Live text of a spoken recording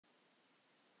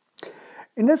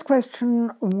In this question,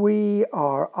 we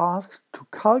are asked to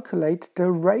calculate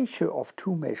the ratio of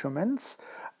two measurements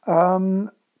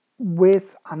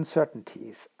with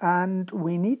uncertainties. And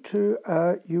we need to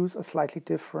use a slightly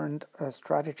different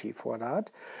strategy for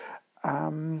that.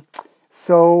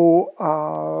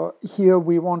 Here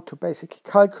we want to basically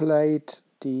calculate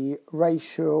the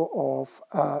ratio of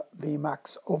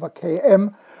Vmax over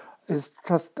Km. Is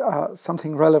just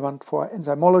something relevant for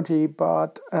enzymology,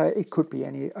 but it could be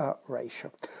any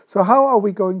ratio. So how are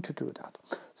we going to do that?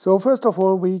 So first of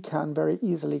all, we can very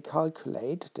easily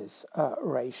calculate this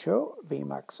ratio,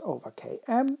 Vmax over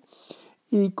Km,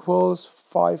 equals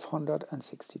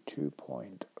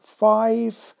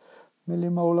 562.5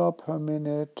 millimolar per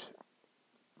minute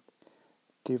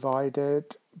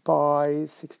divided by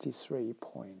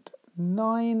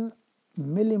 63.9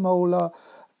 millimolar.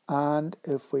 And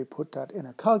if we put that in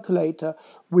a calculator,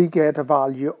 we get a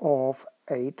value of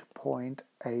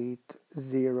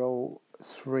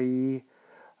 8.803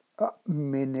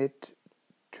 minute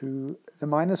to the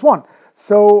 -1.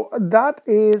 So that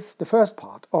is the first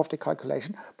part of the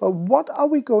calculation. But what are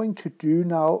we going to do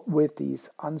now with these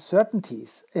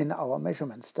uncertainties in our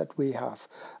measurements that we have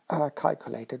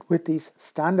calculated with these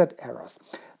standard errors?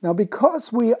 Now,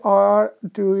 because we are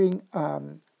doing a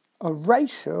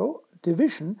ratio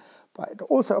division, but it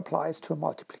also applies to a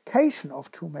multiplication of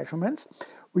two measurements,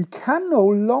 we can no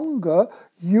longer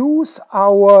use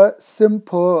our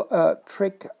simple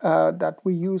trick that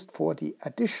we used for the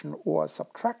addition or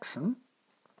subtraction,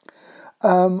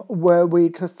 where we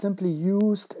just simply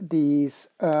used these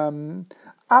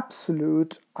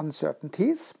absolute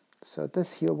uncertainties. So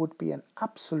this here would be an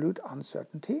absolute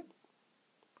uncertainty,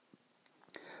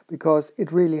 because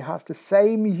it really has the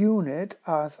same unit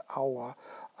as our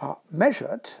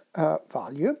measured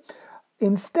value.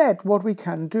 Instead, what we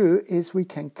can do is we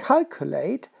can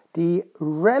calculate the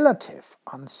relative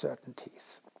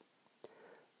uncertainties.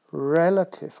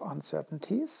 Relative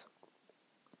uncertainties.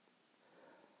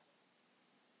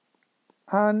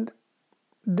 And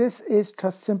this is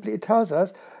just simply, it tells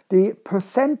us the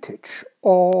percentage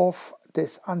of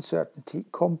this uncertainty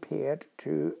compared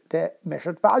to the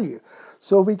measured value.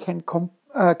 So we can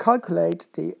calculate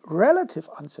the relative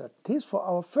uncertainties for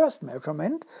our first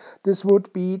measurement. This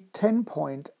would be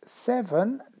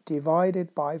 10.7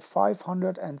 divided by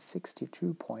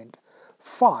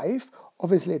 562.5.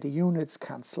 Obviously the units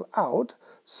cancel out.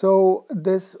 So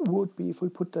this would be, if we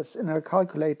put this in a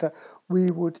calculator,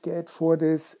 we would get for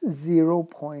this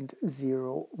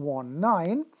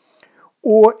 0.019.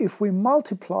 Or if we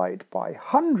multiply it by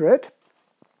 100,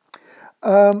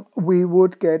 we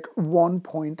would get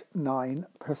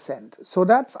 1.9%. So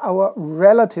that's our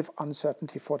relative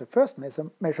uncertainty for the first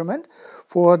measurement.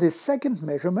 For the second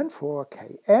measurement, for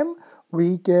Km,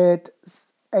 we get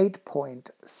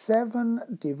 8.7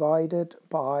 divided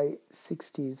by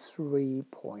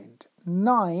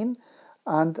 63.9,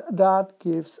 and that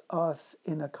gives us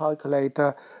in a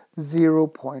calculator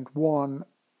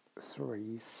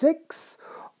 0.136,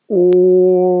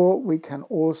 or we can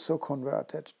also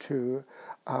convert it to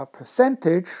a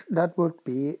percentage. That would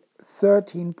be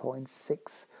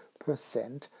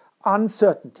 13.6%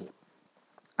 uncertainty.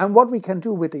 And what we can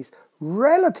do with these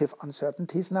relative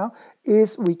uncertainties now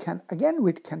is we can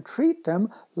treat them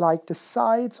like the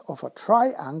sides of a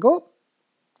triangle.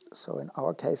 So in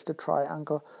our case, the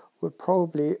triangle would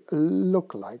probably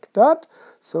look like that.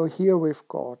 So here we've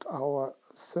got our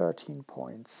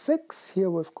 13.6, here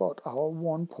we've got our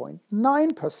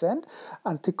 1.9%,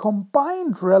 and the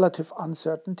combined relative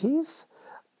uncertainties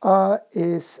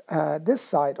is this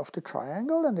side of the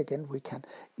triangle. And again, we can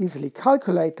easily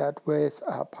calculate that with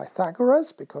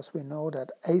Pythagoras, because we know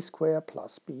that a square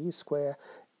plus b square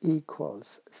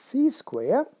equals c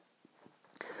square.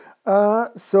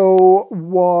 So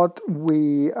what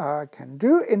we can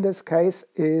do in this case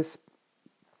is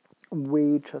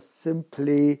we just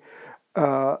simply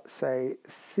say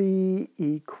c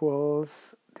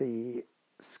equals the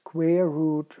square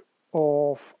root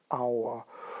of our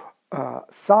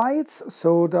sides,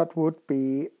 so that would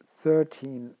be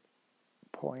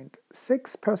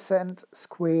 13.6%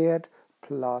 squared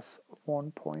plus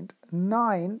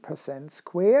 1.9%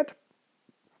 squared.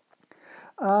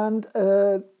 And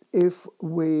if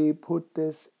we put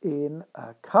this in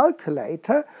a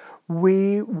calculator,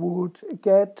 we would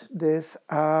get this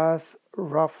as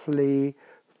roughly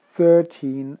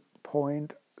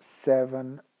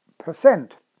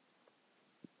 13.7%.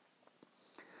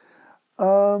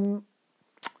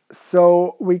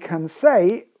 So we can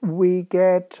say we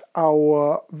get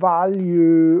our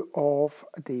value of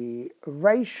the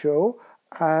ratio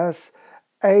as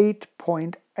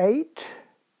 8.8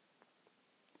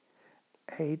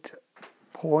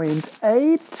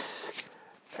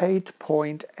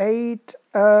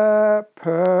 8.8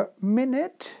 per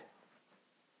minute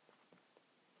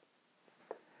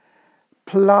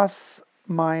plus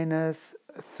minus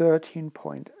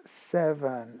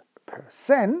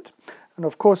 13.7%. And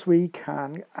of course we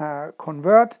can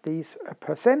convert these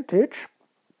percentage.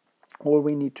 All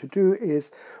we need to do is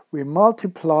we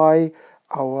multiply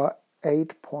our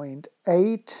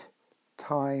 8.8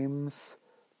 times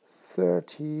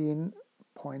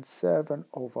 13.7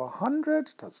 over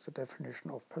 100, that's the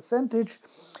definition of percentage,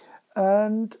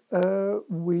 and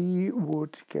we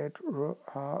would get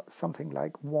something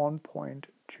like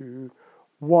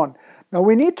 1.21. Now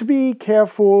we need to be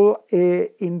careful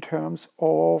in terms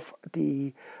of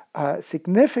the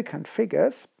significant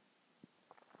figures.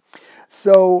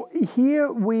 So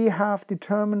here we have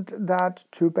determined that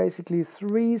to basically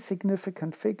 3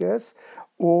 significant figures,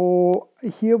 or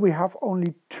here we have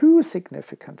only 2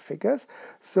 significant figures.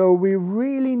 So we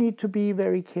really need to be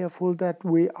very careful that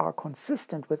we are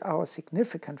consistent with our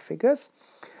significant figures.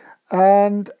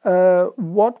 And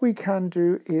what we can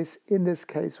do is, in this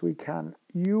case, we can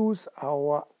use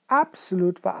our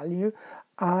absolute value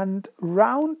and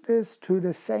round this to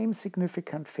the same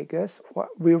significant figures.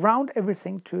 We round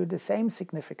everything to the same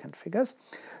significant figures.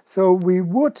 So we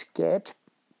would get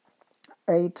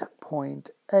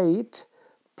 8.8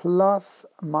 plus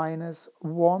minus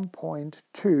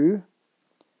 1.2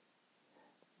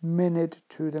 minute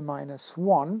to the minus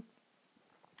 1.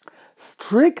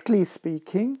 Strictly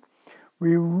speaking,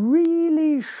 we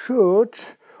really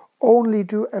should only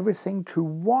do everything to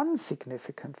one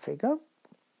significant figure,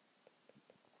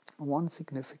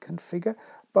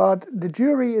 but the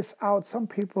jury is out. Some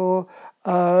people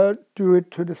do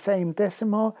it to the same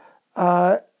decimal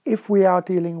if we are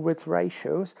dealing with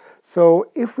ratios. So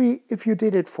if you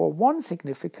did it for one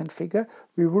significant figure,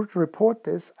 we would report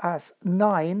this as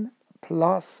 9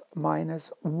 plus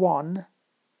minus 1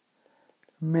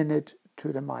 minute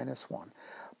to the minus 1.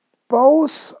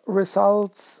 Both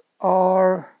results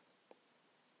are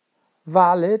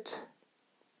valid.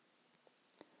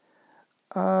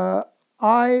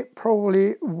 I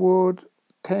probably would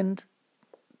tend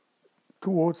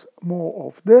towards more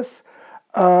of this,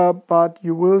 but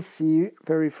you will see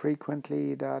very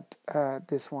frequently that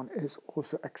this one is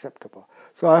also acceptable.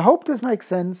 So I hope this makes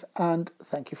sense, and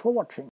thank you for watching.